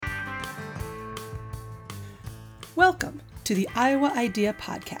Welcome to the Iowa Idea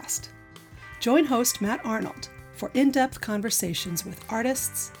Podcast. Join host Matt Arnold for in-depth conversations with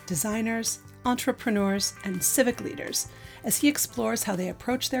artists, designers, entrepreneurs, and civic leaders as he explores how they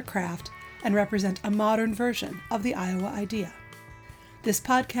approach their craft and represent a modern version of the Iowa idea. This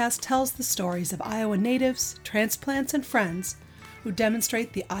podcast tells the stories of Iowa natives, transplants, and friends who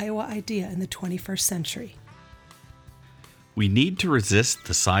demonstrate the Iowa idea in the 21st century. We need to resist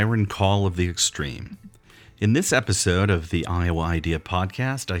the siren call of the extreme. In this episode of the Iowa Idea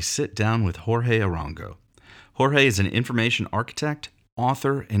Podcast, I sit down with Jorge Arango. Jorge is an information architect,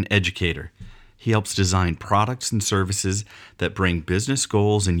 author, and educator. He helps design products and services that bring business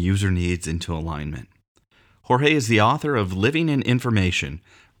goals and user needs into alignment. Jorge is the author of Living in Information,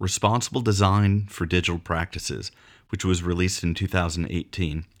 Responsible Design for Digital Practices, which was released in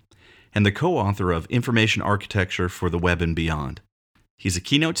 2018, and the co-author of Information Architecture for the Web and Beyond. He's a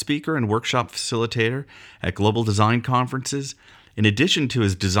keynote speaker and workshop facilitator at global design conferences. In addition to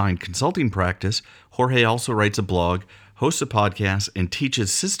his design consulting practice, Jorge also writes a blog, hosts a podcast, and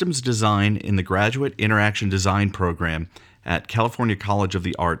teaches systems design in the Graduate Interaction Design program at California College of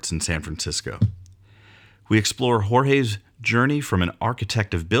the Arts in San Francisco. We explore Jorge's journey from an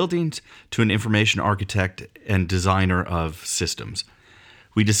architect of buildings to an information architect and designer of systems.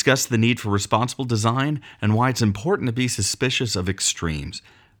 We discuss the need for responsible design and why it's important to be suspicious of extremes,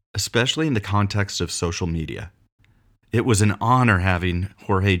 especially in the context of social media. It was an honor having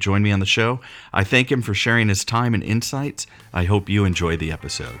Jorge join me on the show. I thank him for sharing his time and insights. I hope you enjoy the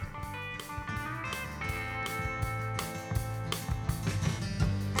episode.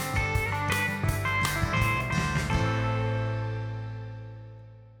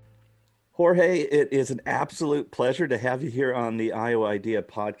 Jorge, it is an absolute pleasure to have you here on the Iowa Idea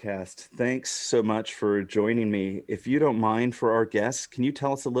Podcast. Thanks so much for joining me. If you don't mind, for our guests, can you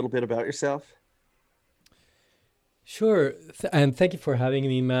tell us a little bit about yourself? Sure, and thank you for having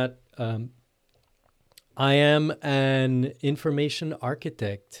me, Matt. I am an information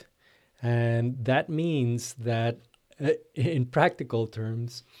architect, and that means that, in practical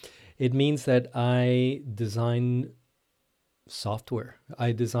terms, it means that I design software.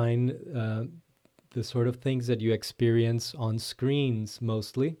 I design the sort of things that you experience on screens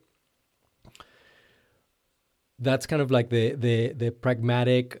mostly. That's kind of like the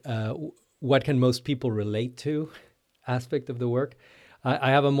pragmatic, what can most people relate to aspect of the work. I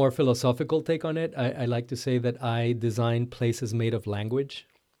have a more philosophical take on it. I like to say that I design places made of language,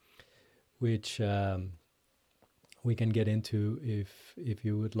 which we can get into if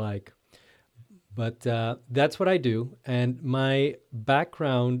you would like. But that's what I do. And my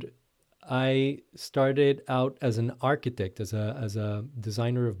background, I started out as an architect, as a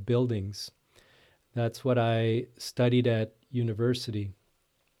designer of buildings. That's what I studied at university.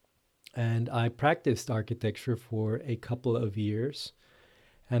 And I practiced architecture for a couple of years.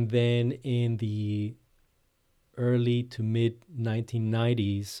 And then in the early to mid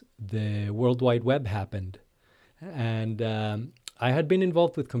 1990s, the World Wide Web happened. And I had been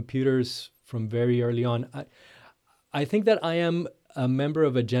involved with computers from very early on. I think that I am a member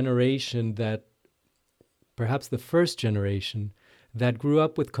of a generation that, perhaps the first generation, that grew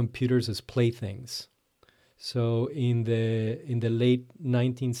up with computers as playthings. So in the late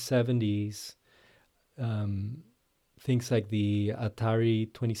 1970s, things like the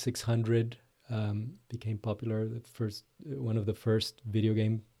Atari 2600 became popular. One of the first video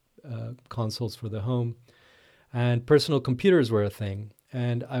game consoles for the home, and personal computers were a thing.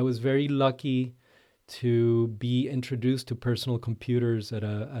 And I was very lucky to be introduced to personal computers at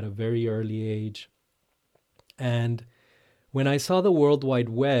a very early age. And when I saw the World Wide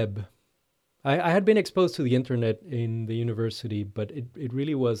Web, I had been exposed to the internet in the university, but it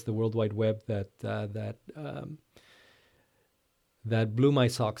really was the World Wide Web that blew my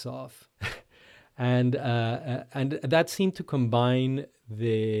socks off. and that seemed to combine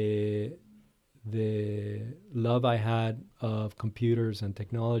the love I had of computers and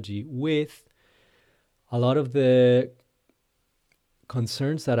technology with a lot of the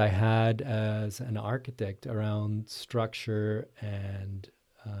concerns that I had as an architect around structure and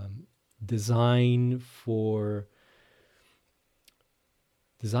design for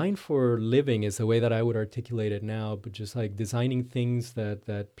living is the way that I would articulate it now, but just like designing things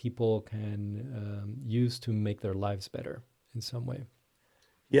that people can use to make their lives better in some way.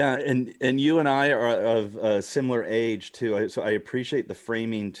 Yeah, and you and I are of a similar age too. So I appreciate the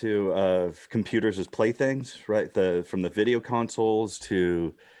framing too of computers as playthings, right? From the video consoles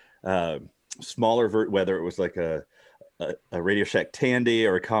to smaller, whether it was like a Radio Shack Tandy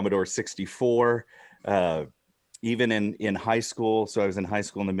or a Commodore 64. Even in high school, so I was in high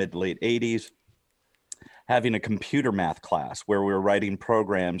school in the mid to late 80s, having a computer math class where we were writing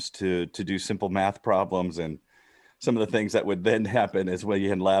programs to do simple math problems. And some of the things that would then happen is when you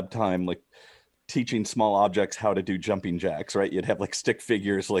had lab time, like teaching small objects how to do jumping jacks, right? You'd have like stick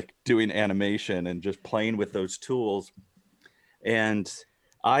figures, like doing animation and just playing with those tools. And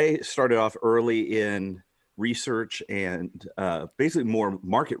I started off early in research and basically more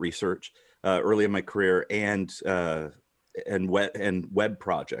market research early in my career, and web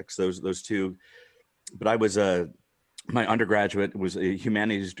projects. Those two. But I was my undergraduate was a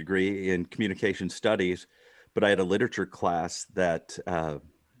humanities degree in communication studies, but I had a literature class that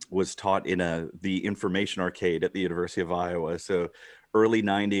was taught in the information arcade at the University of Iowa. So early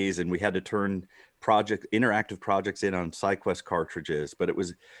 90s, and we had to turn interactive projects in on SciQuest cartridges. But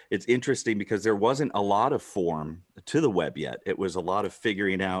it's interesting because there wasn't a lot of form to the web yet. It was a lot of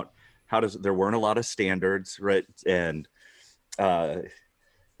figuring out there weren't a lot of standards, right? And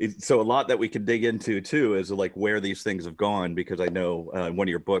so a lot that we could dig into too is like where these things have gone, because I know one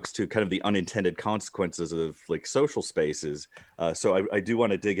of your books too, kind of the unintended consequences of like social spaces. So I do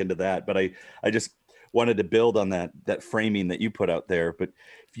want to dig into that, but I just wanted to build on that framing that you put out there. But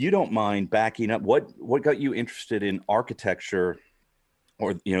if you don't mind backing up, what got you interested in architecture,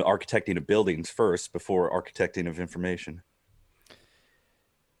 or architecting of buildings first before architecting of information?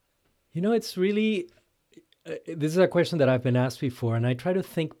 It's really this is a question that I've been asked before, and I try to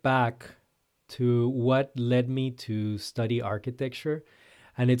think back to what led me to study architecture,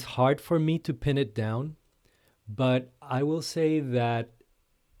 and it's hard for me to pin it down, but I will say that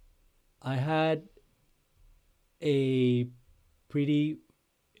I had a pretty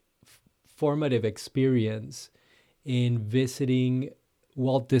formative experience in visiting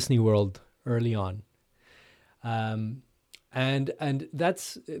Walt Disney World early on. And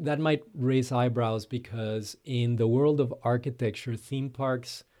that might raise eyebrows, because in the world of architecture, theme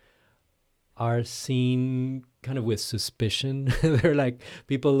parks are seen kind of with suspicion. They're like,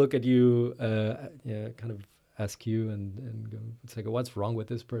 people look at you, kind of ask you and go, it's like, what's wrong with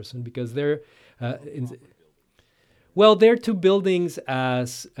this person? Because they're they're to buildings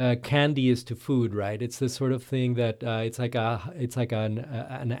as candy is to food, right? It's the sort of thing that it's like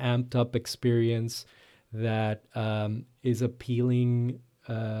an amped up experience that is appealing.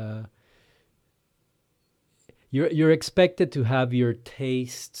 You're expected to have your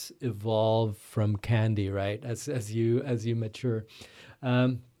tastes evolve from candy, right? As you mature.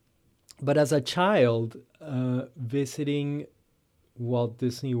 But as a child, visiting Walt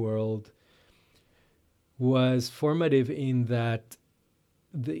Disney World was formative in that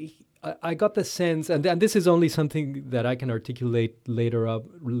I got the sense, and this is only something that I can articulate later,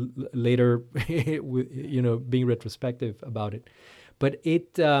 being retrospective about it. But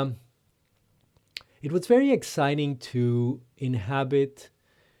it was very exciting to inhabit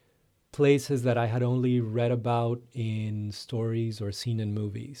places that I had only read about in stories or seen in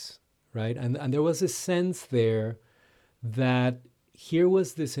movies, right? And there was a sense there that here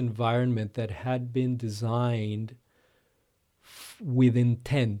was this environment that had been designed with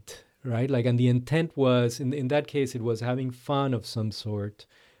intent, right? Like, and the intent was, in that case, it was having fun of some sort,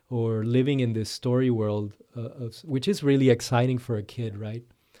 or living in this story world, which is really exciting for a kid, right?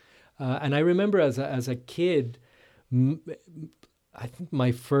 And I remember as a kid, I think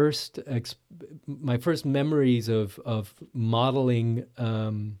my first memories of modeling,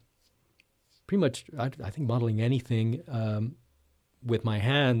 pretty much, I think modeling anything with my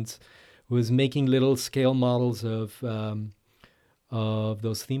hands, was making little scale models of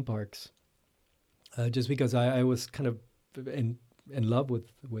those theme parks, just because I was kind of in love with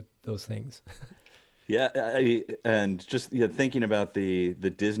those things. Yeah, and just thinking about the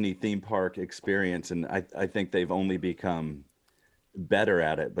Disney theme park experience, and I think they've only become better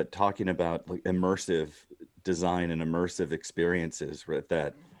at it. But talking about like immersive design and immersive experiences, right?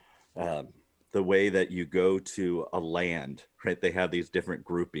 That the way that you go to a land, right? They have these different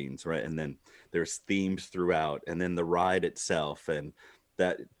groupings, right? And then there's themes throughout, and then the ride itself, and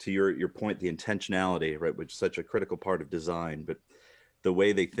that, to your point, the intentionality, right, which is such a critical part of design. But the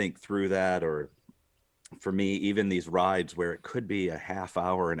way they think through that, or for me, even these rides where it could be a half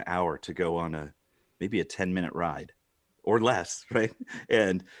hour, an hour to go on maybe a 10-minute ride or less, right?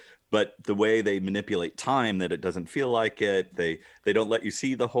 But the way they manipulate time, that it doesn't feel like it, they don't let you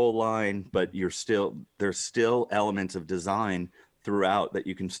see the whole line, but there's still elements of design throughout that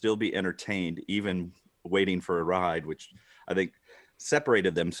you can still be entertained, even waiting for a ride, which I think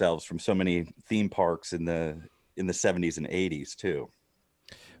separated themselves from so many theme parks in the 70s and 80s too.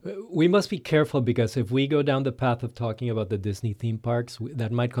 We must be careful, because if we go down the path of talking about the Disney theme parks,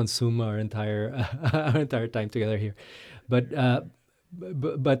 that might consume our entire time together here. But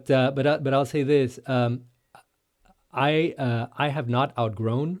I'll say this: I have not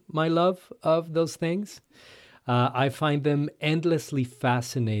outgrown my love of those things. I find them endlessly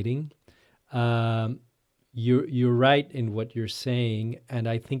fascinating. Um, you're right in what you're saying, and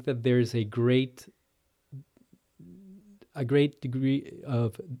I think that there's a great degree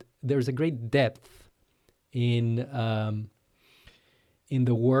of there's a great depth in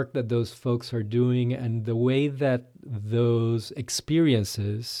the work that those folks are doing and the way that those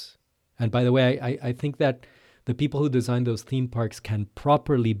experiences. And by the way, I think that the people who design those theme parks can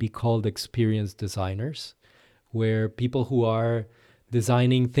properly be called experience designers, where people who are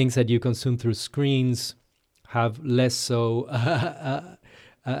designing things that you consume through screens have less so a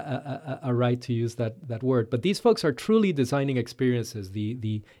right to use that word. But these folks are truly designing experiences,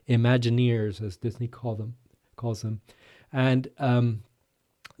 the Imagineers, as Disney calls them. And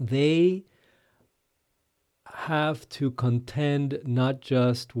they have to contend not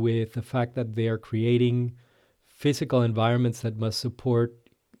just with the fact that they are creating physical environments that must support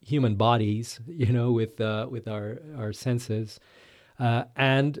human bodies, with our senses,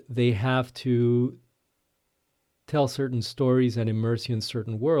 and they have to tell certain stories and immerse you in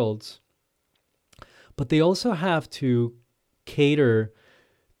certain worlds, but they also have to cater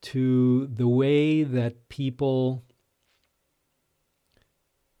to the way that people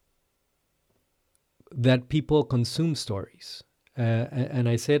consume stories. And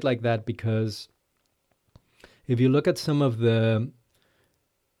I say it like that because if you look at some of the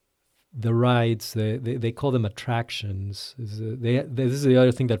rides, they call them attractions. This is the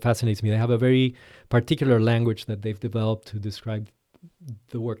other thing that fascinates me. They have a very particular language that they've developed to describe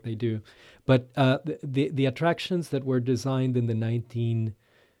the work they do. But the attractions that were designed in the 1950s,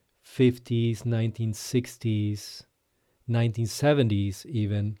 1960s, 1970s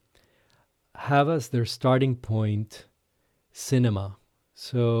even, have as their starting point cinema.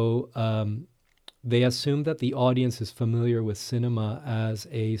 So they assume that the audience is familiar with cinema as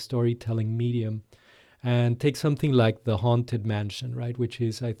a storytelling medium, and take something like the Haunted Mansion, right, which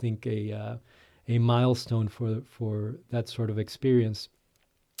is, I think, a milestone for that sort of experience.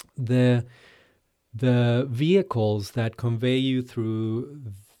 The vehicles that convey you through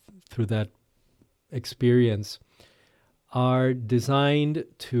that experience are designed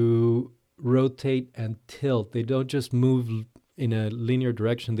to rotate and tilt. They don't just move in a linear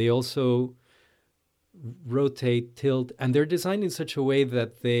direction. They also rotate, tilt, and they're designed in such a way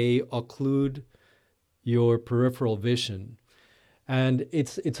that they occlude your peripheral vision. And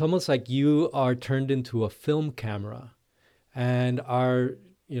it's almost like you are turned into a film camera, and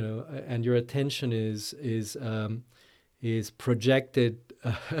and your attention is projected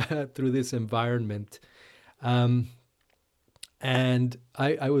through this environment. And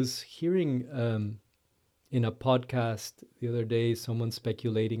I was hearing in a podcast the other day someone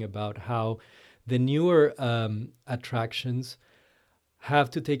speculating about how the newer attractions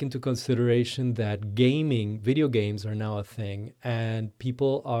have to take into consideration that video games are now a thing, and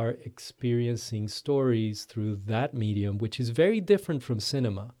people are experiencing stories through that medium, which is very different from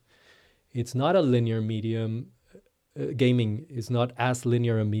cinema. It's not a linear medium. Gaming is not as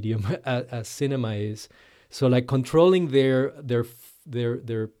linear a medium as cinema is. So, like, controlling their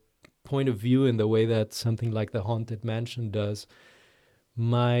point of view in the way that something like the Haunted Mansion does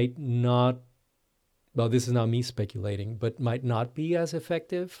might not. Well, this is now me speculating, but might not be as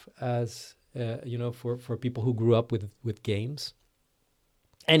effective as for people who grew up with games.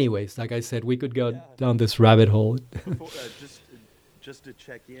 Anyways, like I said, we could go down this rabbit hole. Before, just to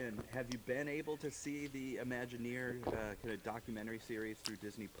check in, have you been able to see the Imagineer kind of documentary series through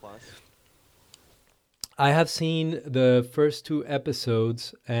Disney Plus? I have seen the first 2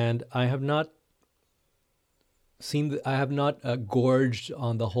 episodes, and I have not gorged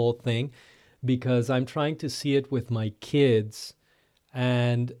on the whole thing, because I'm trying to see it with my kids,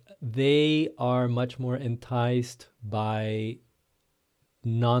 and they are much more enticed by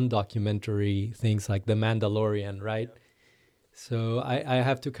non-documentary things like The Mandalorian, right? Yep. So I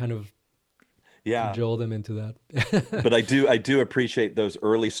have to kind of cajole them into that. But I do appreciate those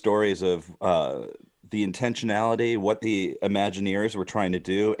early stories of the intentionality, what the Imagineers were trying to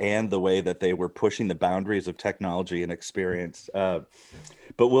do, and the way that they were pushing the boundaries of technology and experience. But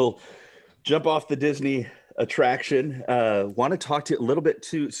we'll jump off the Disney attraction. Want to talk to you a little bit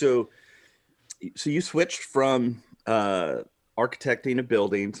too. So you switched from architecting of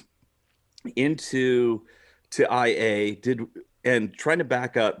buildings to IA. And trying to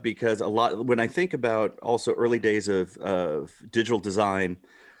back up, because when I think about also early days of digital design,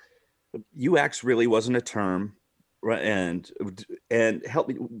 UX really wasn't a term, right? And help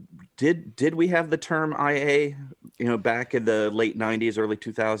me, did we have the term IA, back in the late 90s, early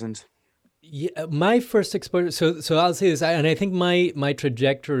 2000s? Yeah, my first exposure. So I'll say this, and I think my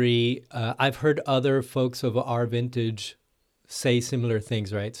trajectory. I've heard other folks of our vintage say similar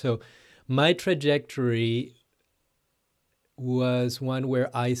things, right? So my trajectory was one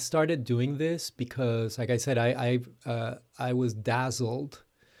where I started doing this because, like I said, I was dazzled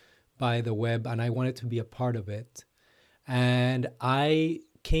by the web and I wanted to be a part of it. And I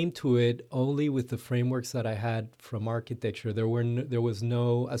came to it only with the frameworks that I had from architecture. There was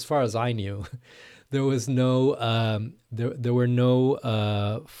no, as far as I knew, there was no, there were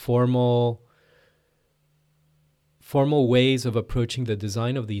no formal ways of approaching the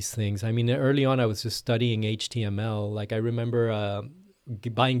design of these things. I mean, early on, I was just studying HTML. Like I remember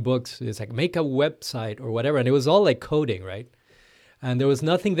buying books. It's like make a website or whatever, and it was all like coding, right? And there was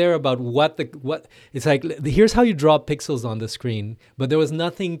nothing there about what it's like. Here's how you draw pixels on the screen, but there was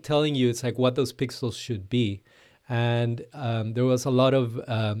nothing telling you it's like what those pixels should be. And there was a lot of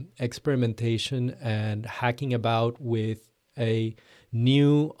experimentation and hacking about with a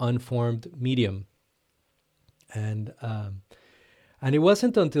new unformed medium. And it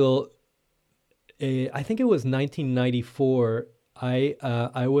wasn't until I think it was 1994.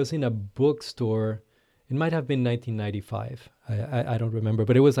 I was in a bookstore. It might have been 1995. I don't remember,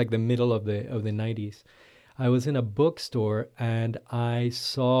 but it was like the middle of the 90s. I was in a bookstore and I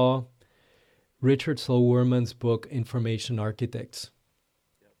saw Richard Saul-Wurman's book Information Architects.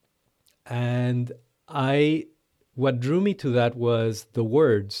 And what drew me to that was the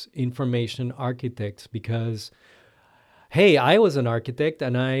words information architects, because hey, I was an architect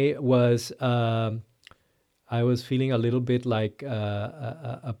and I was feeling a little bit like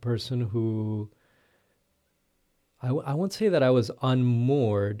a person who I won't say that I was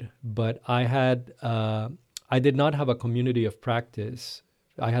unmoored, but I did not have a community of practice.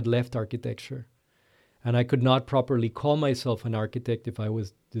 I had left architecture, and I could not properly call myself an architect if I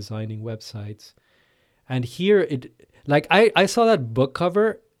was designing websites. And here, I saw that book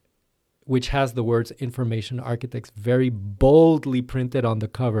cover, which has the words Information Architects very boldly printed on the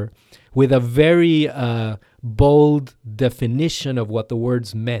cover, with a very bold definition of what the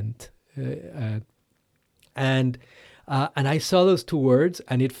words meant. And I saw those two words,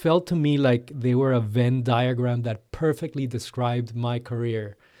 and it felt to me like they were a Venn diagram that perfectly described my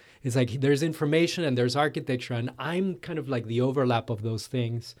career. It's like there's information and there's architecture, and I'm kind of like the overlap of those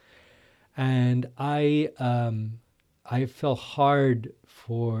things. And I fell hard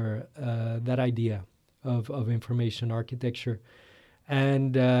for that idea of information architecture,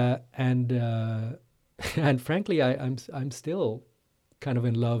 and and frankly, I'm still kind of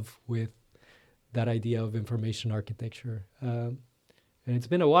in love with that idea of information architecture, and it's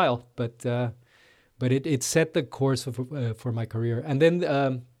been a while, but it set the course for my career. And then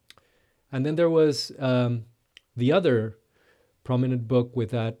there was the other prominent book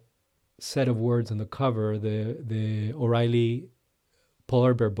with that set of words on the cover, the O'Reilly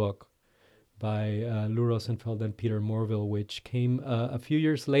Polar Bear book by Lou Rosenfeld and Peter Morville, which came a few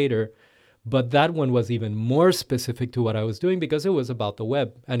years later. But that one was even more specific to what I was doing because it was about the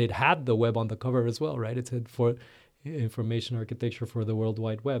web, and it had the web on the cover as well, right? It said for information architecture for the World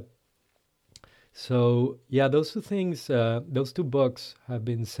Wide Web. So yeah, those two things, those two books have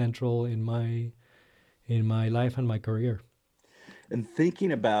been central in my life and my career. And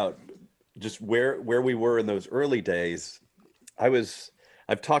thinking about just where we were in those early days,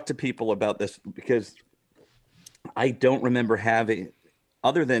 I've talked to people about this because I don't remember having,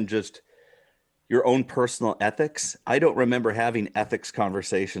 other than just your own personal ethics, I don't remember having ethics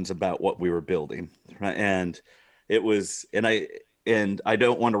conversations about what we were building. Right? And it was, and I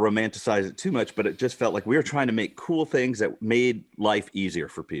don't want to romanticize it too much, but it just felt like we were trying to make cool things that made life easier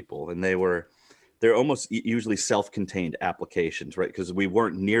for people. And they're almost usually self-contained applications, right? Because we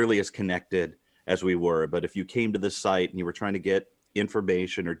weren't nearly as connected as we were. But if you came to the site and you were trying to get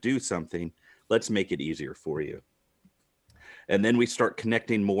information or do something, let's make it easier for you. And then we start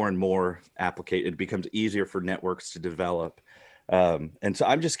connecting more and more it becomes easier for networks to develop. And so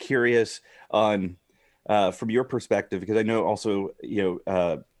I'm just curious on, from your perspective, because I know also,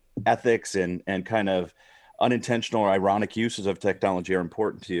 ethics and kind of unintentional or ironic uses of technology are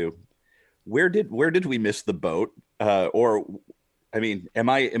important to you. Where did we miss the boat? Or, I mean, am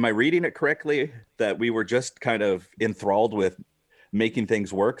I reading it correctly that we were just kind of enthralled with making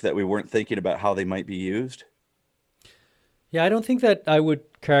things work, that we weren't thinking about how they might be used? Yeah, I don't think that I would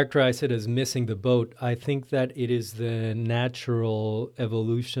characterize it as missing the boat. I think that it is the natural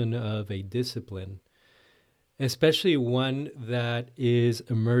evolution of a discipline, especially one that is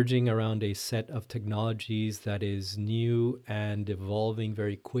emerging around a set of technologies that is new and evolving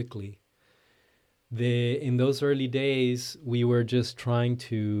very quickly. In those early days, we were just trying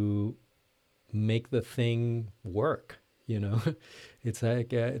to make the thing work. It's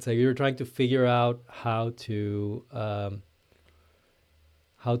like you're trying to figure out how to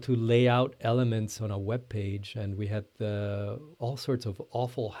lay out elements on a web page, and we had all sorts of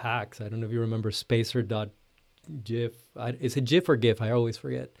awful hacks. I don't know if you remember spacer.gif. Is it GIF or GIF? I always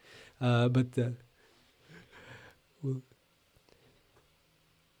forget.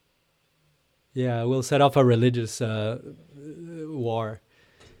 We'll set off a religious war.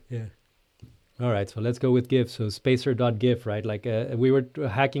 Yeah. All right, so let's go with GIF. So spacer.gif, right? Like we were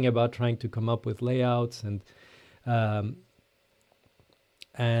hacking about trying to come up with layouts and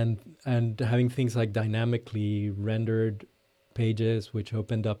having things like dynamically rendered pages, which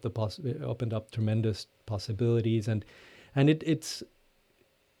opened up tremendous possibilities. And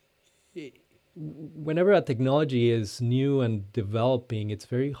whenever a technology is new and developing, it's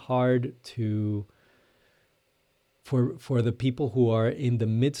very hard for the people who are in the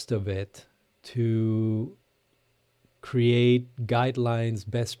midst of it to create guidelines,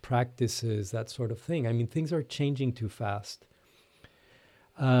 best practices, that sort of thing. I mean, things are changing too fast.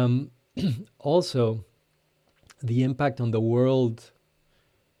 Also, the impact on the world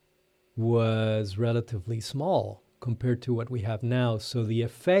was relatively small compared to what we have now. So the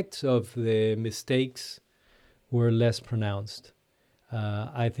effects of the mistakes were less pronounced.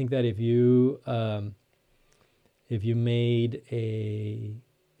 I think that if you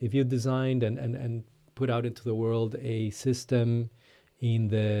designed and put out into the world a system in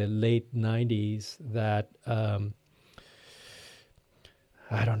the late 90s that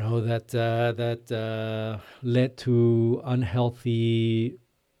led to unhealthy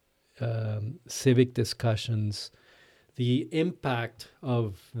civic discussions, the impact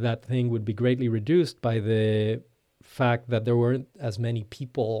of that thing would be greatly reduced by the fact that there weren't as many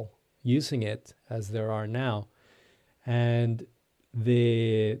people using it as there are now. And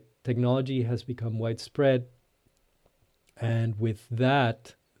the technology has become widespread. And with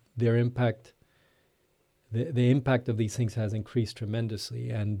that, their impact, the impact of these things has increased tremendously,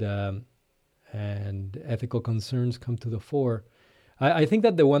 and ethical concerns come to the fore. I think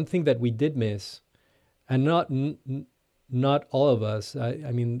that the one thing that we did miss, and not all of us,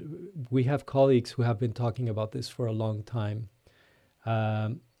 I mean, we have colleagues who have been talking about this for a long time,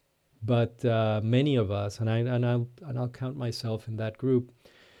 but many of us, and I'll count myself in that group,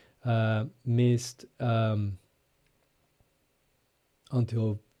 missed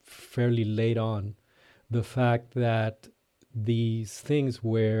until fairly late on the fact that these things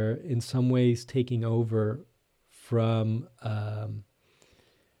were in some ways taking over from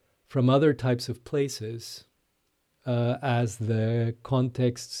other types of places as the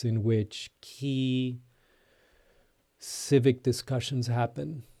contexts in which key civic discussions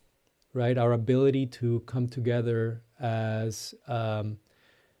happen, right? Our ability to come together as a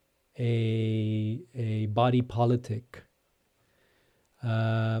body politic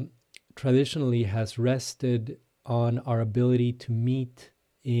traditionally has rested on our ability to meet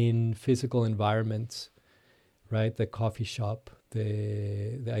in physical environments, right? The coffee shop,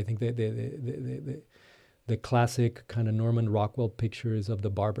 I think the classic kind of Norman Rockwell pictures of the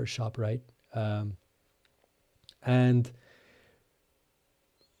barber shop, right? And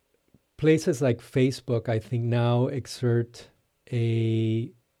places like Facebook, I think now exert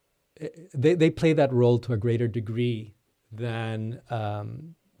they play that role to a greater degree than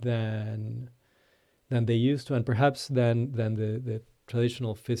they used to, and perhaps than the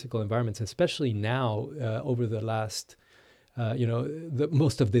traditional physical environments, especially now over the last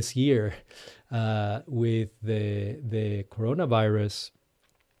most of this year with the coronavirus.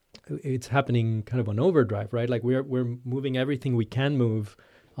 It's happening kind of on overdrive, right? Like we're moving everything we can move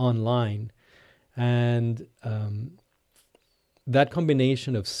online, and that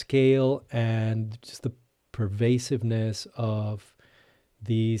combination of scale and just the pervasiveness of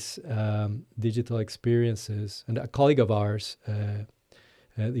these digital experiences. And a colleague of ours,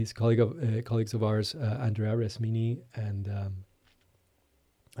 colleagues of ours, Andrea Resmini and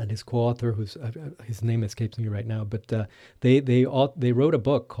his co-author, whose his name escapes me right now, but they wrote a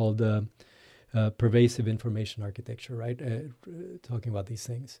book called Pervasive Information Architecture, right? Talking about these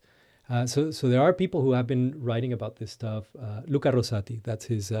things. So there are people who have been writing about this stuff. Luca Rosati, that's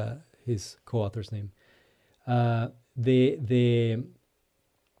his co-author's name.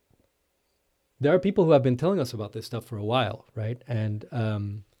 There are people who have been telling us about this stuff for a while, right? And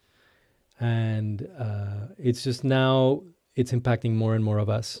it's just now it's impacting more and more of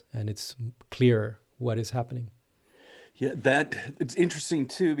us, and it's clear what is happening. Yeah, it's interesting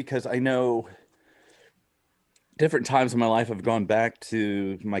too, because I know different times in my life, I've gone back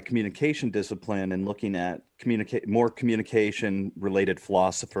to my communication discipline and looking at more communication related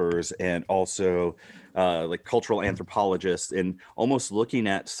philosophers, and also like cultural anthropologists, and almost looking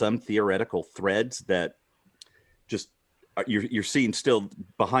at some theoretical threads that just you're seeing still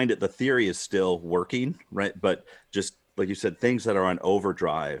behind it. The theory is still working, right? But just like you said, things that are on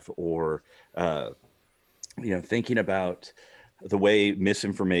overdrive, or thinking about the way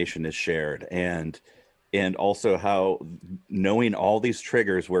misinformation is shared, and also how knowing all these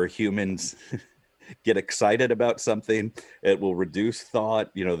triggers where humans get excited about something, it will reduce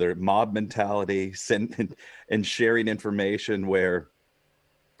thought, their mob mentality, and sharing information. Where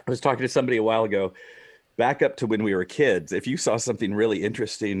I was talking to somebody a while ago, back up to when we were kids, if you saw something really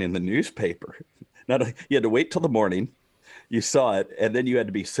interesting in the newspaper, you had to wait till the morning, you saw it, and then you had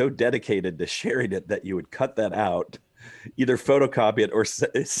to be so dedicated to sharing it that you would cut that out, either photocopy it or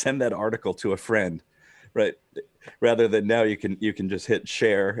send that article to a friend, right? Rather than now, you can just hit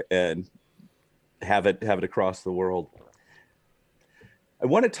share and have it across the world. I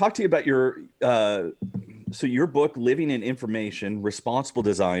want to talk to you about your book, Living in Information: Responsible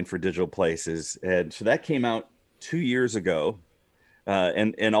Design for Digital Places. And so that came out 2 years ago.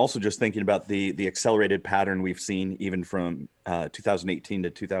 And also just thinking about the accelerated pattern we've seen even from 2018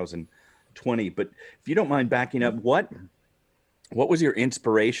 to 2020. But if you don't mind backing up, what was your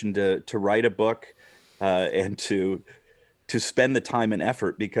inspiration to write a book, and to spend the time and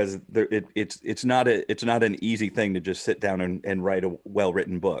effort? Because it's not an easy thing to just sit down and write a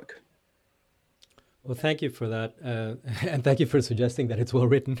well-written book. Well, thank you for that, and thank you for suggesting that it's well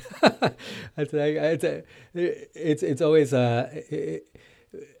written. It's always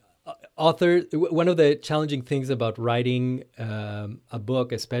author. One of the challenging things about writing a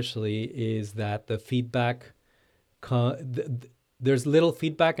book, especially, is that the feedback. There's little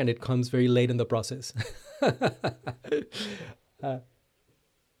feedback, and it comes very late in the process.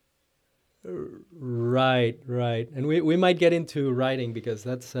 Right, and we might get into writing, because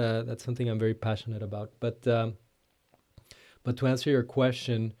that's something I'm very passionate about. But to answer your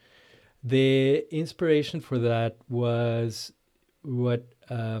question, the inspiration for that was what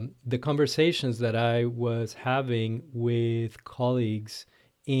the conversations that I was having with colleagues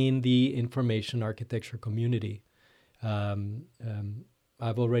in the information architecture community.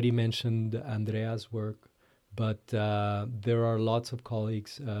 I've already mentioned Andrea's work, but there are lots of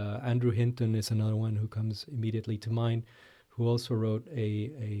colleagues. Andrew Hinton is another one who comes immediately to mind, who also wrote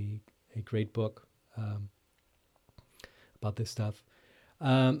a great book about this stuff.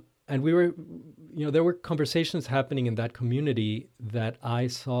 And there were conversations happening in that community that I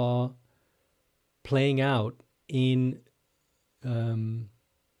saw playing out in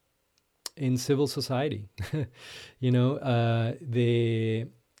civil society.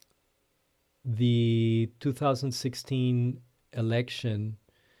 The 2016 election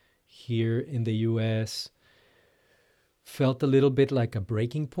here in the US felt a little bit like a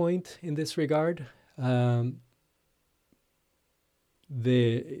breaking point in this regard.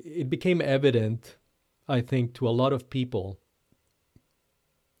 It became evident, I think, to a lot of people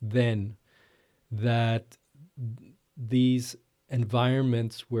then that these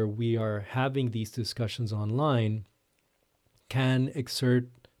environments where we are having these discussions online can exert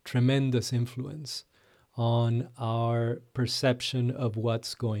tremendous influence on our perception of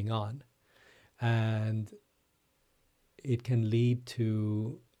what's going on. And it can lead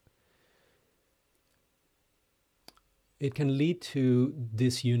to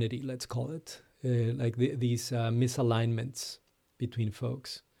disunity, let's call it, like these misalignments between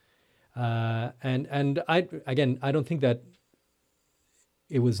folks. And I don't think that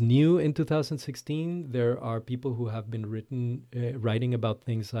it was new in 2016. There are people who have been writing about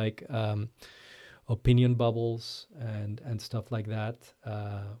things like opinion bubbles and stuff like that,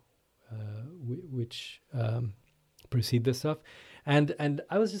 which precede this stuff. And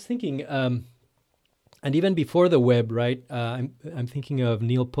I was just thinking, and even before the web, right? I'm thinking of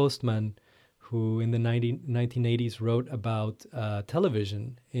Neil Postman, who in the 1980s wrote about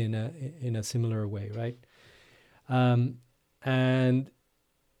television in a similar way, right? And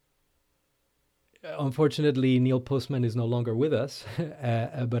unfortunately, Neil Postman is no longer with us.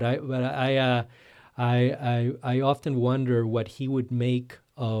 But I often wonder what he would make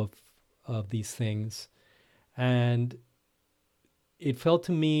of these things, and it felt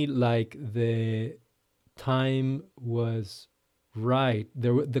to me like the time was right.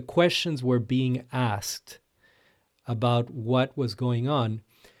 The questions were being asked about what was going on,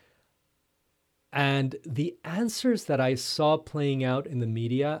 and the answers that I saw playing out in the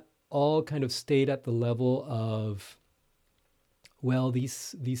media all kind of stayed at the level of, well,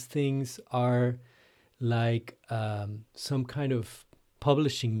 these things are like some kind of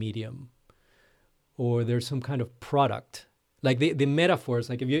publishing medium, or there's some kind of product. Like the metaphors,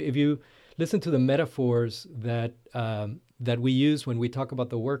 like if you listen to the metaphors that that we use when we talk about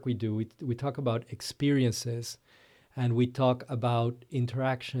the work we do, we talk about experiences, and we talk about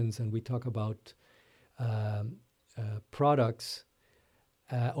interactions, and we talk about products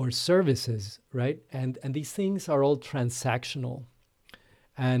or services, right? And these things are all transactional.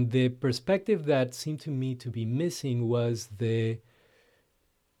 And the perspective that seemed to me to be missing was the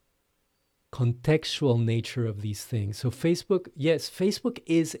contextual nature of these things. So Facebook, yes, Facebook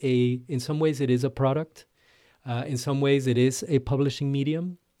is in some ways it is a product. In some ways it is a publishing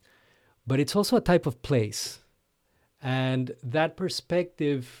medium, but it's also a type of place. And that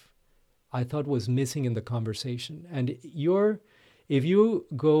perspective I thought was missing in the conversation. And if you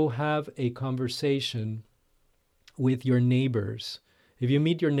go have a conversation with your neighbors, if you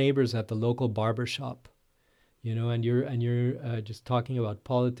meet your neighbors at the local barbershop, and you're just talking about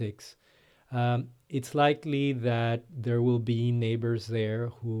politics, it's likely that there will be neighbors there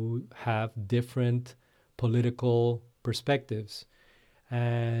who have different political perspectives.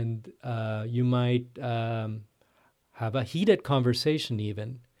 And you might have a heated conversation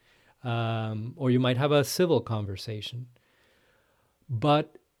even, or you might have a civil conversation.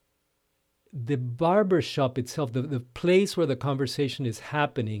 But the barbershop itself, the place where the conversation is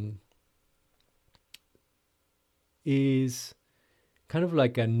happening, is kind of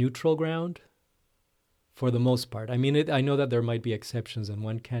like a neutral ground for the most part. I mean, I know that there might be exceptions, and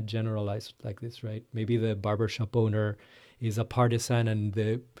one can't generalize like this, right? Maybe the barbershop owner is a partisan and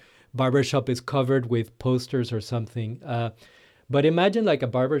the barbershop is covered with posters or something. But imagine like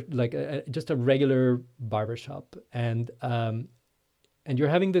just a regular barbershop, and you're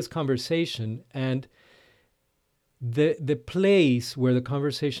having this conversation, and the place where the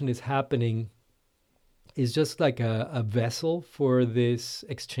conversation is happening is just like a vessel for this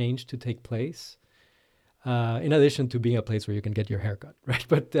exchange to take place, in addition to being a place where you can get your haircut, right?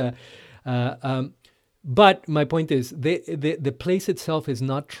 But my point is, the place itself is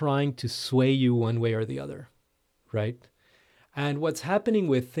not trying to sway you one way or the other, right? And what's happening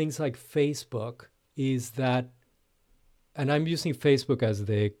with things like Facebook is that, and I'm using Facebook as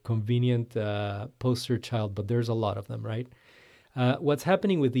the convenient poster child, but there's a lot of them, right? What's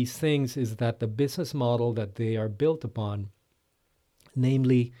happening with these things is that the business model that they are built upon,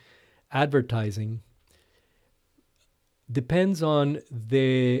 namely advertising, depends on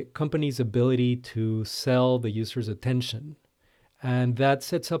the company's ability to sell the user's attention. And that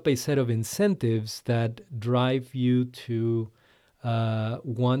sets up a set of incentives that drive you to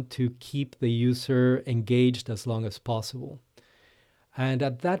want to keep the user engaged as long as possible. And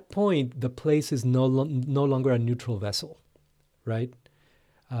at that point, the place is no longer a neutral vessel, right?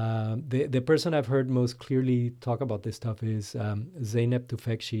 The person I've heard most clearly talk about this stuff is Zeynep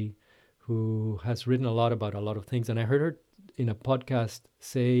Tufekci, who has written a lot about a lot of things. And I heard her in a podcast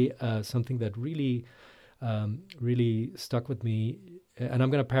say something that really, really stuck with me. And I'm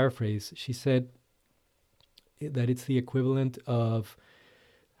going to paraphrase. She said that it's the equivalent of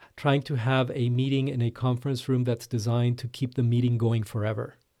trying to have a meeting in a conference room that's designed to keep the meeting going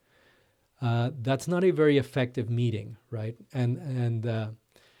forever. That's not a very effective meeting, right? And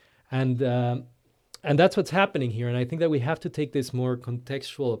that's what's happening here. And I think that we have to take this more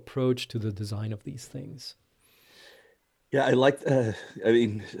contextual approach to the design of these things. Yeah, I like. I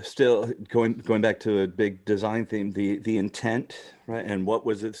mean, still going back to a big design theme, the intent, right, and what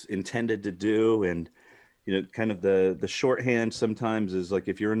was it intended to do, and kind of the shorthand sometimes is like,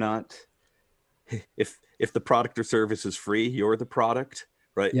 if you're not, if the product or service is free, you're the product,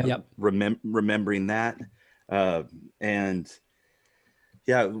 right? Yep. Remembering that, and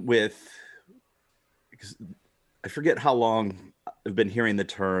yeah, because I forget how long I've been hearing the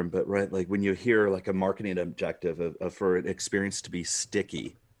term, but right, like when you hear like a marketing objective of for an experience to be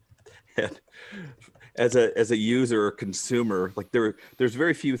sticky, and as a user or consumer, like there's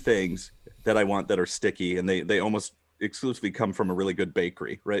very few things that I want that are sticky, and they almost exclusively come from a really good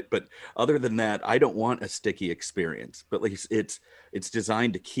bakery, right? But other than that, I don't want a sticky experience. But like it's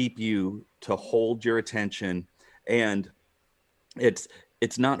designed to keep you, to hold your attention, and it's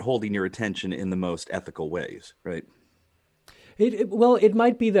not holding your attention in the most ethical ways, right? Well, it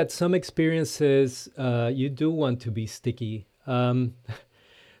might be that some experiences you do want to be sticky.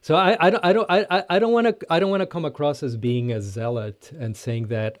 So I don't want to come across as being a zealot and saying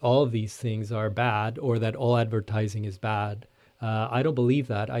that all of these things are bad or that all advertising is bad. I don't believe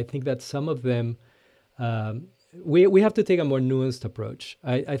that. I think that some of them, we have to take a more nuanced approach.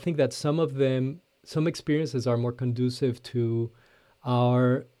 I think that some experiences are more conducive to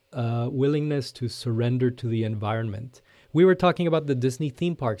our willingness to surrender to the environment. We were talking about the Disney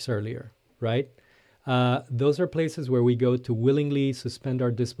theme parks earlier, right? Those are places where we go to willingly suspend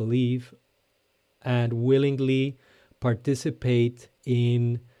our disbelief and willingly participate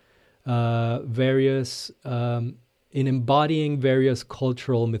in in embodying various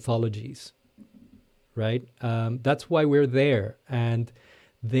cultural mythologies, right? That's why we're there, and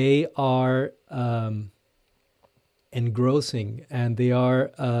they are engrossing, and they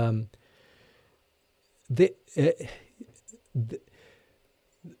are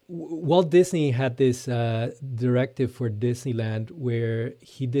Walt Disney had this directive for Disneyland where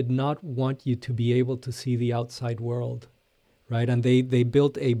he did not want you to be able to see the outside world, right? And they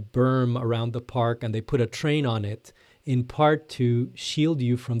built a berm around the park, and they put a train on it in part to shield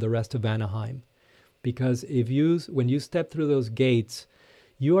you from the rest of Anaheim. Because when you step through those gates,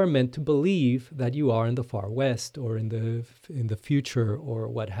 you are meant to believe that you are in the far west or in the future or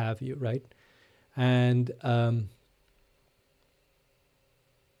what have you, right? And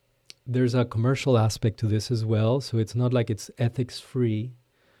there's a commercial aspect to this as well, so it's not like it's ethics free.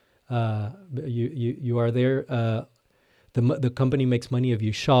 You are there. The company makes money if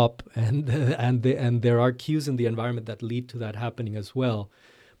you shop, and there are cues in the environment that lead to that happening as well.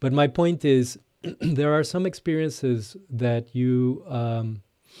 But my point is, there are some experiences that you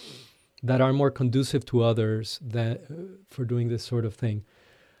that are more conducive to others for doing this sort of thing.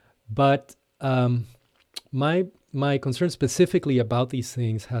 But my concern specifically about these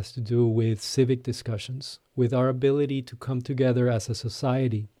things has to do with civic discussions, with our ability to come together as a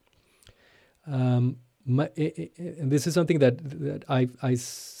society. And this is something that I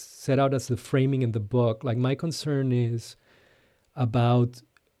set out as the framing in the book. Like, my concern is about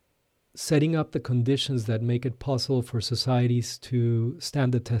setting up the conditions that make it possible for societies to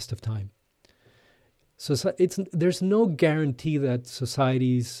stand the test of time. So there's no guarantee that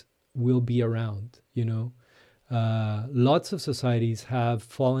societies will be around, you know. Lots of societies have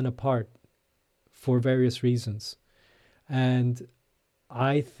fallen apart for various reasons. And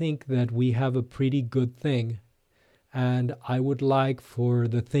I think that we have a pretty good thing. And I would like for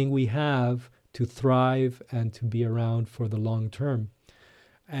the thing we have to thrive and to be around for the long term.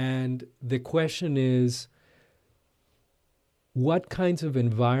 And the question is, what kinds of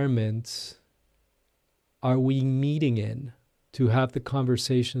environments are we meeting in to have the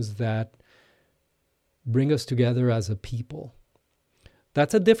conversations that bring us together as a people?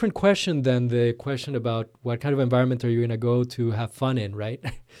 That's a different question than the question about what kind of environment are you going to go to have fun in, right?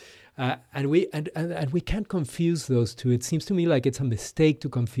 And we can't confuse those two. It seems to me like it's a mistake to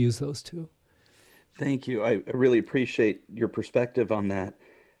confuse those two. Thank you. I really appreciate your perspective on that.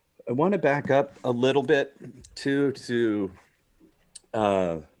 I want to back up a little bit to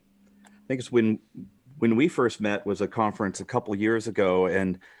I think it's when we first met was a conference a couple years ago,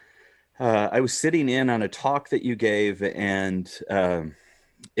 and I was sitting in on a talk that you gave, and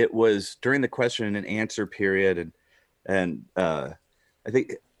it was during the question and answer period, and I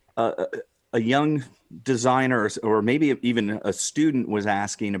think a young designer, or maybe even a student, was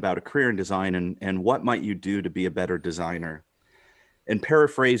asking about a career in design and what might you do to be a better designer. And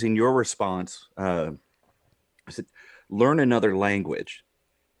paraphrasing your response, I said, learn another language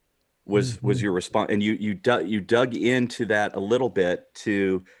was your response. And you dug into that a little bit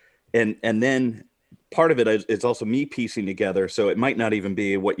and then part of it is also me piecing together. So it might not even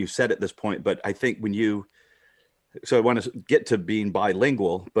be what you said at this point, but I think so I want to get to being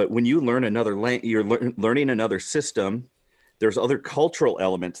bilingual, but when you learn another language, you're learning another system. There's other cultural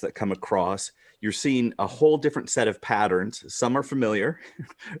elements that come across. You're seeing a whole different set of patterns. Some are familiar,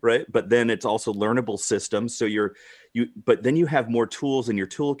 right? But then it's also learnable systems. So but then you have more tools in your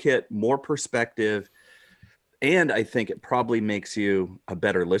toolkit, more perspective. And I think it probably makes you a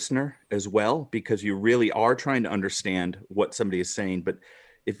better listener as well, because you really are trying to understand what somebody is saying. But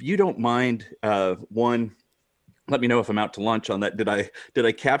if you don't mind, one, let me know if I'm out to lunch on that. Did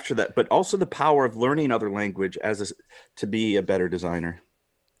I capture that? But also the power of learning other language to be a better designer.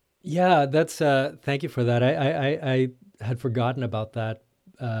 Yeah, that's thank you for that. I had forgotten about that,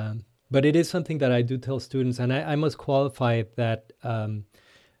 but it is something that I do tell students, and I must qualify it that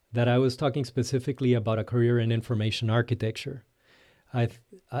I was talking specifically about a career in information architecture. I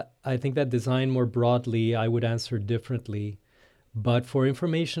think that design more broadly, I would answer differently, but for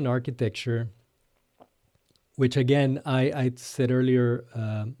information architecture, which again I said earlier.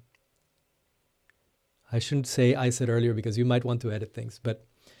 I shouldn't say I said earlier because you might want to edit things, but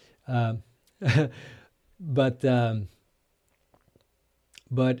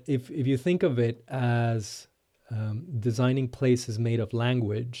if you think of it as designing places made of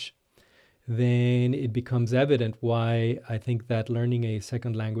language, then it becomes evident why I think that learning a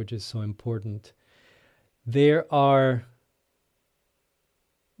second language is so important. There are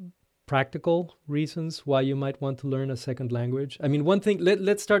practical reasons why you might want to learn a second language. I mean, one thing,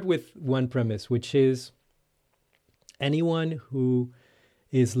 let's start with one premise, which is anyone who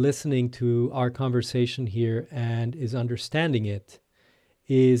is listening to our conversation here and is understanding it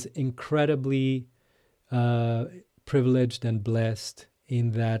is incredibly privileged and blessed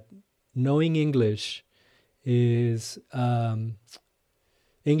in that knowing English is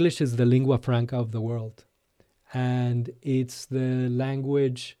English is the lingua franca of the world, and it's the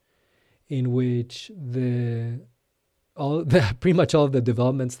language in which pretty much all of the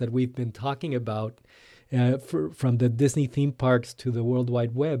developments that we've been talking about, from the Disney theme parks to the World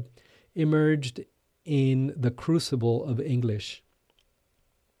Wide Web, emerged in the crucible of English.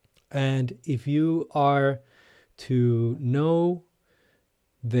 And if you are to know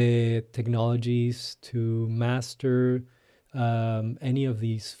the technologies, to master any of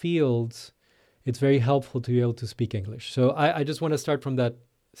these fields, it's very helpful to be able to speak English. So I just want to start from that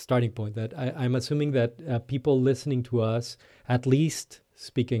starting point, that I'm assuming that people listening to us at least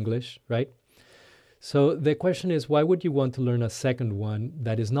speak English, right? So the question is, why would you want to learn a second one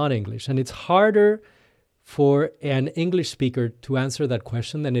that is not English? And it's harder for an English speaker to answer that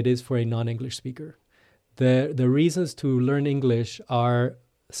question than it is for a non-English speaker. The reasons to learn English are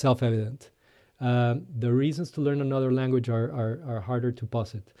self-evident. The reasons to learn another language are harder to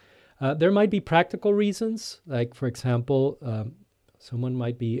posit. There might be practical reasons, like, for example, someone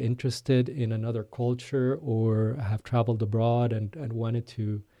might be interested in another culture or have traveled abroad and wanted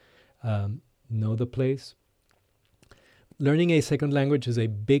to know the place. Learning a second language is a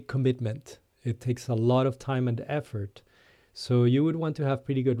big commitment. It takes a lot of time and effort. So you would want to have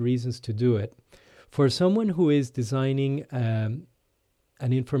pretty good reasons to do it. For someone who is designing an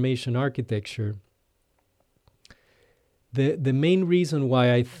information architecture, the main reason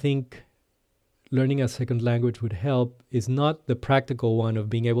why I think learning a second language would help is not the practical one of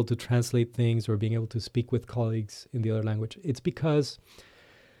being able to translate things or being able to speak with colleagues in the other language. It's because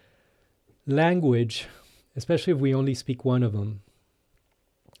language, especially if we only speak one of them,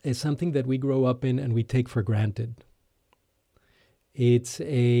 is something that we grow up in and we take for granted. It's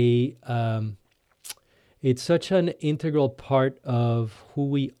such an integral part of who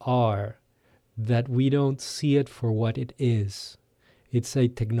we are that we don't see it for what it is. It's a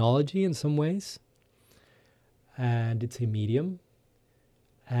technology in some ways, and it's a medium.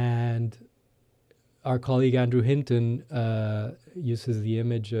 And our colleague Andrew Hinton uses the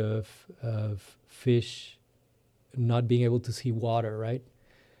image of fish not being able to see water, right?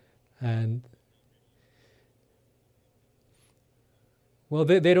 And well,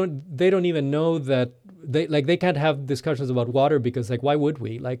 they don't even know that they can't have discussions about water because, like, why would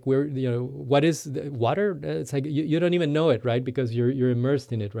we? Like, what is water? It's like you don't even know it, right? Because you're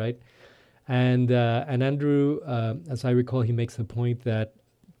immersed in it, right? And Andrew, as I recall, he makes the point that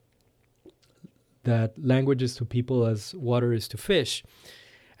language is to people as water is to fish.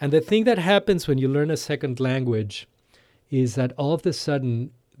 And the thing that happens when you learn a second language is that all of a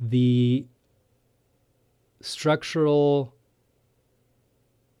sudden the structural,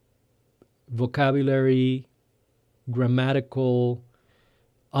 vocabulary, grammatical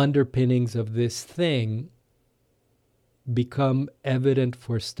underpinnings of this thing become evident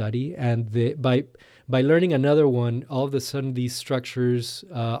for study. And by learning another one, all of a sudden these structures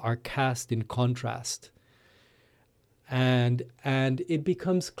are cast in contrast. And it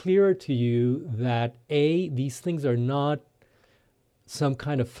becomes clearer to you that these things are not some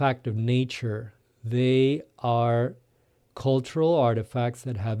kind of fact of nature. They are cultural artifacts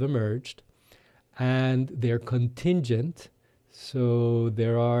that have emerged, and they're contingent. So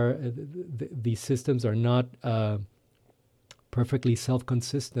these systems are not perfectly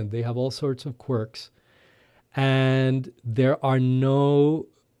self-consistent. They have all sorts of quirks, and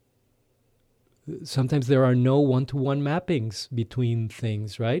sometimes there are no one-to-one mappings between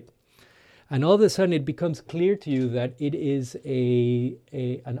things, right? And all of a sudden it becomes clear to you that it is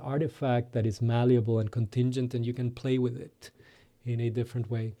an artifact that is malleable and contingent, and you can play with it in a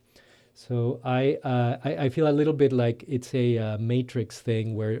different way. So I feel a little bit like it's a matrix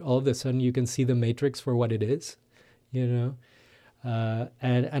thing where all of a sudden you can see the matrix for what it is, you know?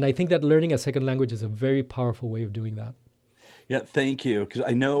 And I think that learning a second language is a very powerful way of doing that. Yeah, thank you. Because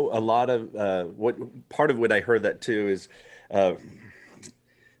I know a lot of part of what I heard that too is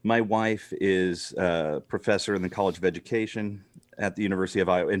my wife is a professor in the College of Education at the University of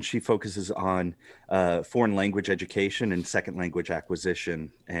Iowa, and she focuses on foreign language education and second language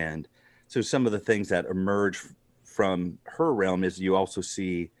acquisition. And so some of the things that emerge from her realm is you also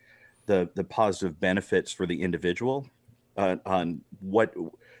see the positive benefits for the individual on what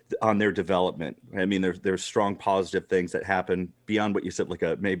on their development. I mean, there's strong positive things that happen beyond what you said, like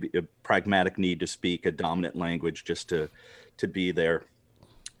maybe a pragmatic need to speak a dominant language just to be there.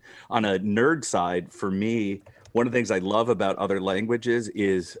 On a nerd side, for me, one of the things I love about other languages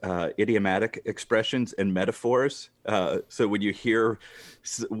is idiomatic expressions and metaphors. So when you hear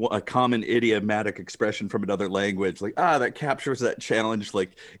a common idiomatic expression from another language, like, that captures that challenge.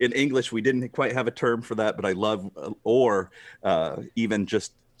 Like in English, we didn't quite have a term for that, but I love, or even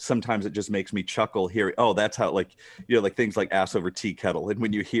just sometimes it just makes me chuckle hearing, that's how, like, like things like ass over tea kettle. And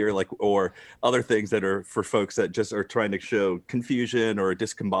when you hear like, or other things that are for folks that just are trying to show confusion or a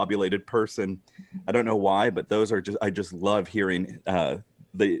discombobulated person, I don't know why, but those are I just love hearing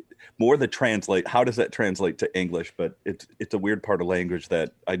the translate. How does that translate to English? But it's a weird part of language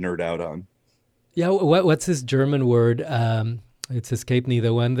that I nerd out on. Yeah. What's this German word? It's escaped me.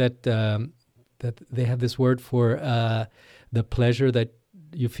 The one that they have this word for the pleasure that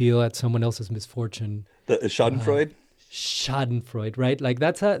you feel at someone else's misfortune. The Schadenfreude. Schadenfreude, right? Like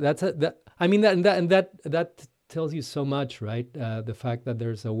I mean that tells you so much, right? The fact that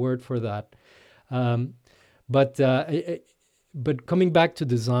there's a word for that. But coming back to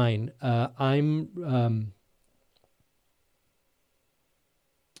design, I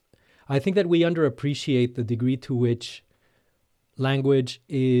think that we underappreciate the degree to which language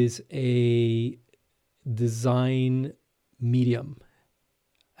is a design medium.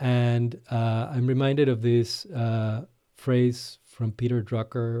 And I'm reminded of this phrase from Peter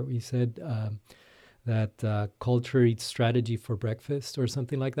Drucker. He said that culture eats strategy for breakfast, or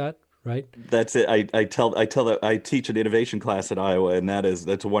something like that, right? That's it. I teach an innovation class at Iowa, and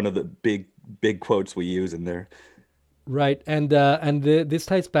that's one of the big quotes we use in there. Right, and this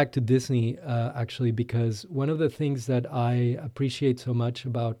ties back to Disney actually, because one of the things that I appreciate so much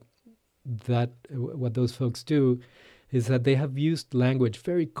about that, what those folks do, is that they have used language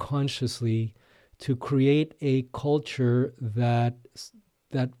very consciously to create a culture that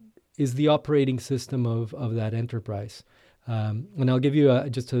is the operating system of that enterprise. And I'll give you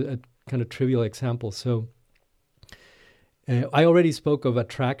just a kind of trivial example. So I already spoke of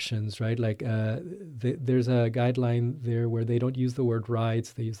attractions, right? Like there's a guideline there where they don't use the word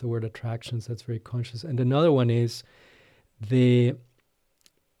rides, they use the word attractions. That's very conscious. And another one is the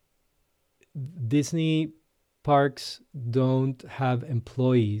Disney parks don't have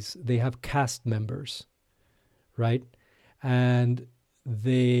employees, they have cast members, right? And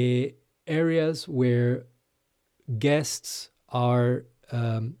the areas where guests are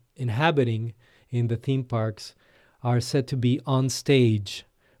inhabiting in the theme parks are said to be on stage,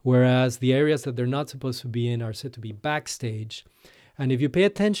 whereas the areas that they're not supposed to be in are said to be backstage. And if you pay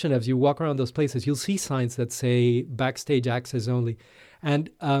attention as you walk around those places, you'll see signs that say backstage access only.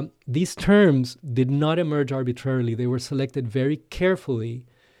 And these terms did not emerge arbitrarily. They were selected very carefully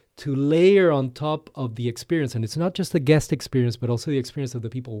to layer on top of the experience. And it's not just the guest experience, but also the experience of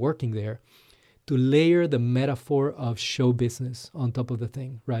the people working there, to layer the metaphor of show business on top of the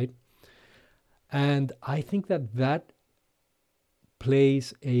thing, right? And I think that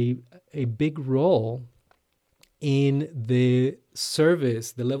plays a big role in the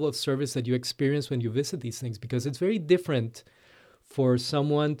service, the level of service that you experience when you visit these things, because it's very different for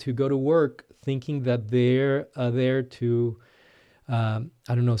someone to go to work thinking that they're there to,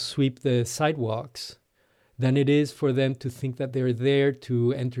 sweep the sidewalks, than it is for them to think that they're there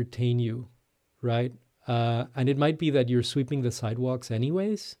to entertain you, right? And it might be that you're sweeping the sidewalks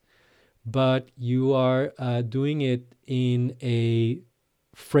anyways, but you are doing it in a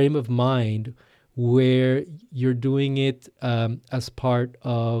frame of mind where you're doing it as part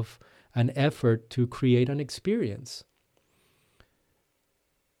of an effort to create an experience.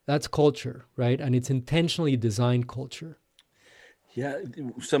 That's culture, right? And it's intentionally designed culture. Yeah,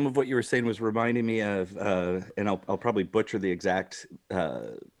 some of what you were saying was reminding me of, and I'll probably butcher the exact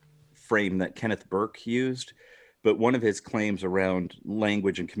frame that Kenneth Burke used, but one of his claims around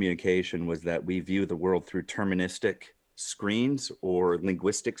language and communication was that we view the world through terministic screens or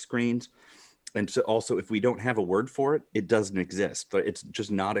linguistic screens. And so also, if we don't have a word for it, it doesn't exist. It's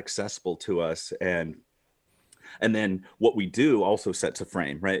just not accessible to us. And then what we do also sets a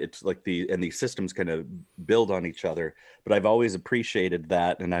frame, right? It's like these systems kind of build on each other. But I've always appreciated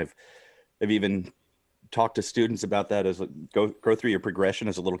that. And I've even talked to students about that as go through your progression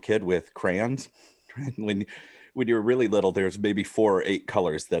as a little kid with crayons. Right? When you're really little, there's maybe 4 or 8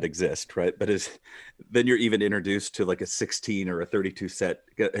 colors that exist, right? But then you're even introduced to like a 16 or a 32 set.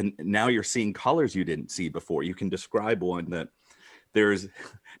 And now you're seeing colors you didn't see before. You can describe one that there's,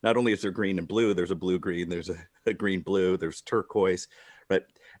 not only is there green and blue, there's a blue-green, there's a green-blue, there's turquoise, right?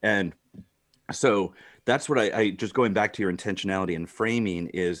 And so that's what I just going back to your intentionality and framing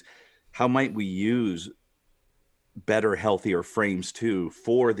is how might we use better, healthier frames too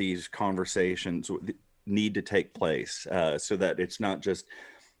for these conversations need to take place, so that it's not just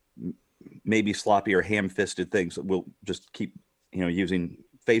maybe sloppy or ham-fisted things. We'll just keep, using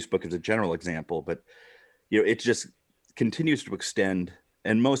Facebook as a general example, but it just continues to extend,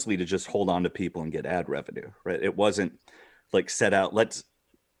 and mostly to just hold on to people and get ad revenue, right? It wasn't like set out,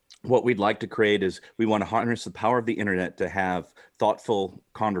 what we'd like to create is we want to harness the power of the internet to have thoughtful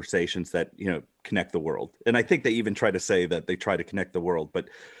conversations that, connect the world. And I think they even try to say that they try to connect the world, but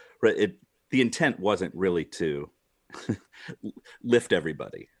the intent wasn't really to lift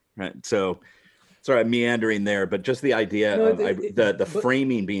everybody, right? So sorry, I'm meandering there, but just the idea of the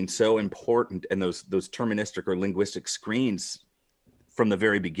framing being so important, and those terministic or linguistic screens from the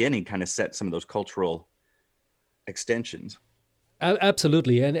very beginning kind of set some of those cultural extensions.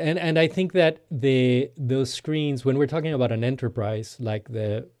 Absolutely, and I think that those screens, when we're talking about an enterprise like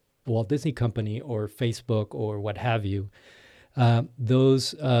the Walt Disney Company or Facebook or what have you,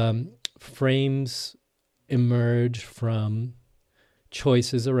 those frames emerge from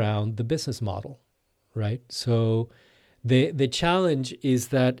choices around the business model, right? So the challenge is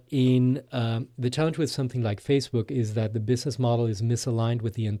that the challenge with something like Facebook is that the business model is misaligned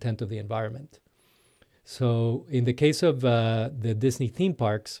with the intent of the environment. So in the case of the Disney theme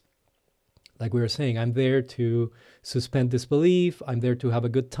parks, like we were saying, I'm there to suspend disbelief. I'm there to have a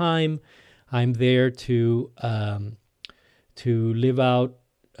good time. I'm there to live out,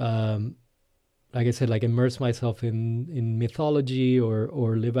 like I said, like immerse myself in mythology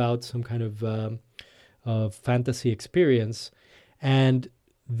or live out some kind of fantasy experience. And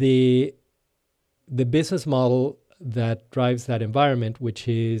the business model that drives that environment, which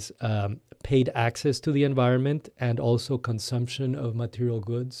is paid access to the environment and also consumption of material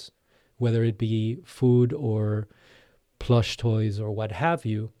goods, whether it be food or plush toys or what have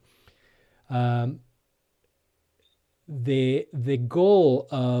you. The goal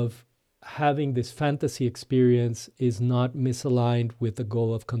of having this fantasy experience is not misaligned with the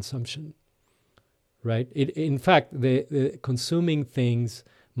goal of consumption, right? In fact, the consuming things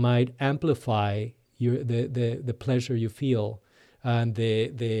might amplify the pleasure you feel and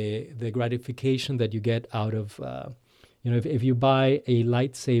the gratification that you get out of, if you buy a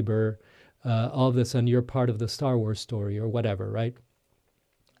lightsaber, all of a sudden you're part of the Star Wars story or whatever, right?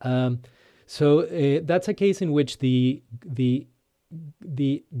 So that's a case in which the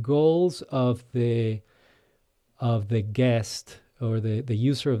goals of the guest or the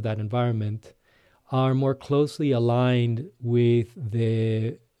user of that environment are more closely aligned with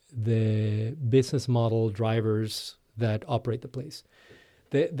the business model drivers that operate the place.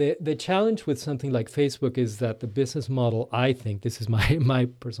 The challenge with something like Facebook is that the business model, I think, this is my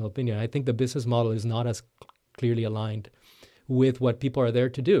personal opinion, I think the business model is not as clearly aligned with what people are there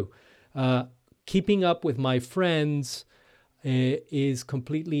to do. Keeping up with my friends is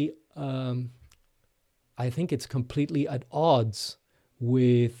completely, I think it's completely at odds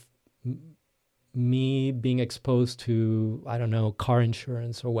with me being exposed to, I don't know, car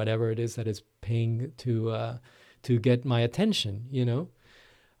insurance or whatever it is that is paying to get my attention,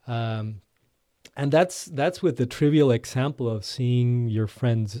 and that's with the trivial example of seeing your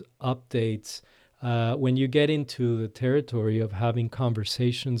friends' updates. When you get into the territory of having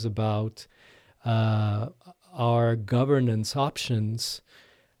conversations about our governance options,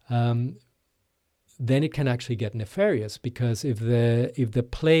 then it can actually get nefarious, because if the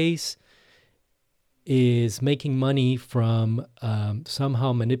place is making money from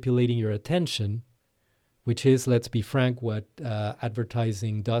somehow manipulating your attention, which is, let's be frank, what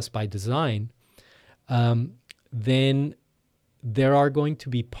advertising does by design, then there are going to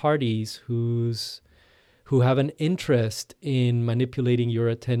be parties who have an interest in manipulating your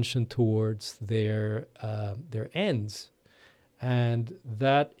attention towards their ends. And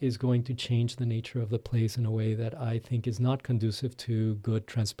that is going to change the nature of the place in a way that I think is not conducive to good,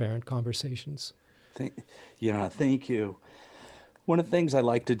 transparent conversations. Thank you. One of the things I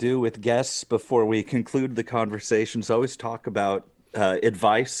like to do with guests before we conclude the conversation is always talk about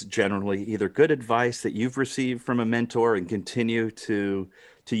advice, generally, either good advice that you've received from a mentor and continue to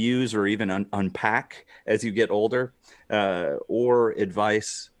use or even unpack as you get older, or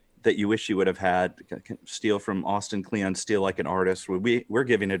advice that you wish you would have had. Steal from Austin Kleon, steal like an artist. We're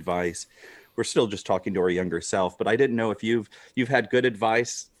giving advice. We're still just talking to our younger self, but I didn't know if you've had good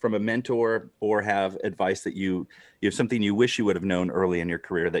advice from a mentor, or have advice that you have something you wish you would have known early in your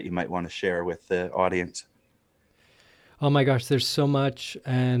career that you might want to share with the audience. Oh my gosh, there's so much,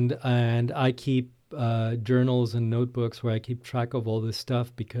 and I keep journals and notebooks where I keep track of all this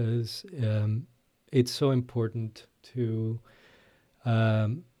stuff because it's so important to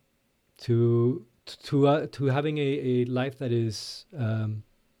having a life that is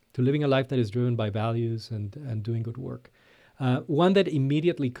to living a life that is driven by values and doing good work. One that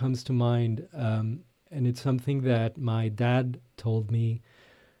immediately comes to mind, and it's something that my dad told me,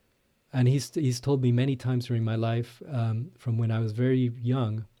 and he's told me many times during my life from when I was very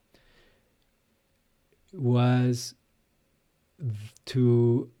young, was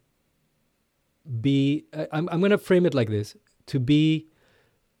to be, I'm going to frame it like this, to be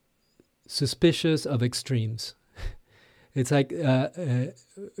suspicious of extremes. It's like,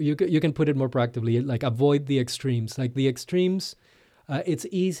 you can put it more practically, like avoid the extremes. Like the extremes,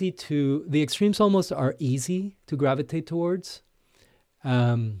 the extremes almost are easy to gravitate towards.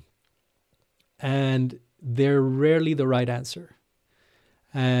 And they're rarely the right answer.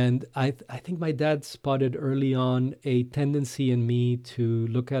 And I think my dad spotted early on a tendency in me to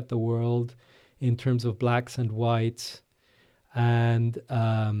look at the world in terms of blacks and whites, and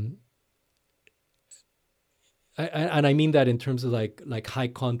I mean that in terms of like high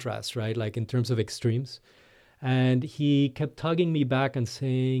contrast, right? Like in terms of extremes. And he kept tugging me back and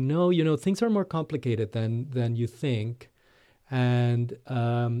saying, no, things are more complicated than you think, and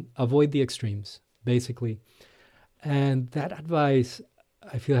avoid the extremes, basically. And that advice,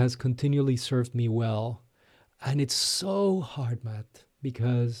 I feel, has continually served me well. And it's so hard, Matt,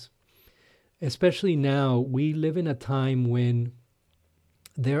 because especially now, we live in a time when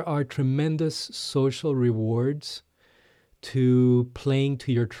there are tremendous social rewards to playing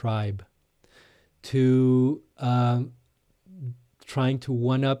to your tribe, to trying to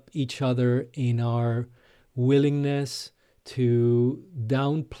one-up each other in our willingness to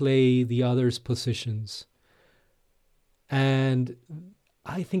downplay the other's positions. And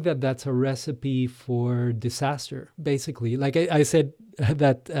I think that that's a recipe for disaster, basically. Like I said,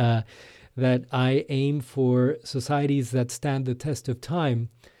 that I aim for societies that stand the test of time.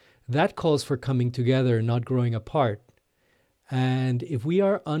 That calls for coming together, not growing apart. And if we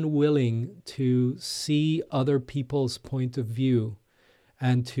are unwilling to see other people's point of view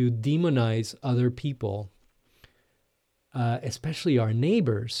and to demonize other people, especially our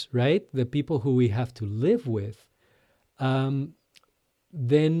neighbors, right? The people who we have to live with,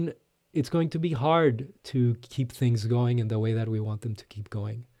 then it's going to be hard to keep things going in the way that we want them to keep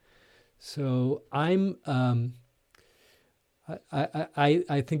going. So I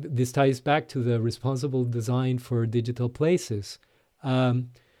think that this ties back to the responsible design for digital places.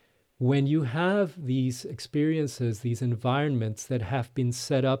 When you have these experiences, these environments that have been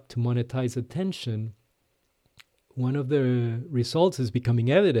set up to monetize attention, one of the results is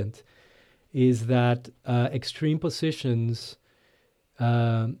becoming evident, is that extreme positions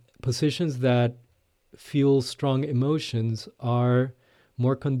that fuel strong emotions are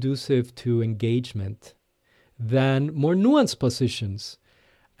more conducive to engagement than more nuanced positions.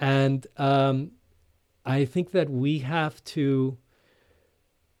 And I think that we have to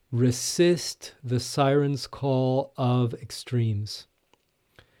resist the siren's call of extremes.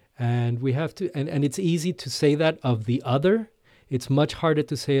 And we have to, and it's easy to say that of the other. It's much harder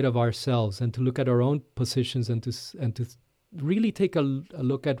to say it of ourselves, and to look at our own positions and to really take a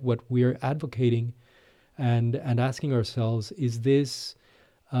look at what we're advocating and asking ourselves, is this,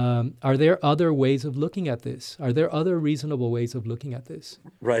 are there other ways of looking at this? Are there other reasonable ways of looking at this?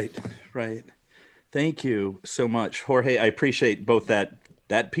 Right. Thank you so much, Jorge. I appreciate both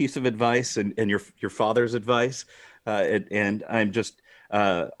that piece of advice and your father's advice. And I'm just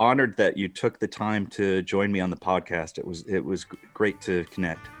honored that you took the time to join me on the podcast. It was great to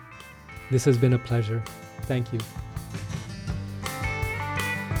connect. This has been a pleasure. Thank you.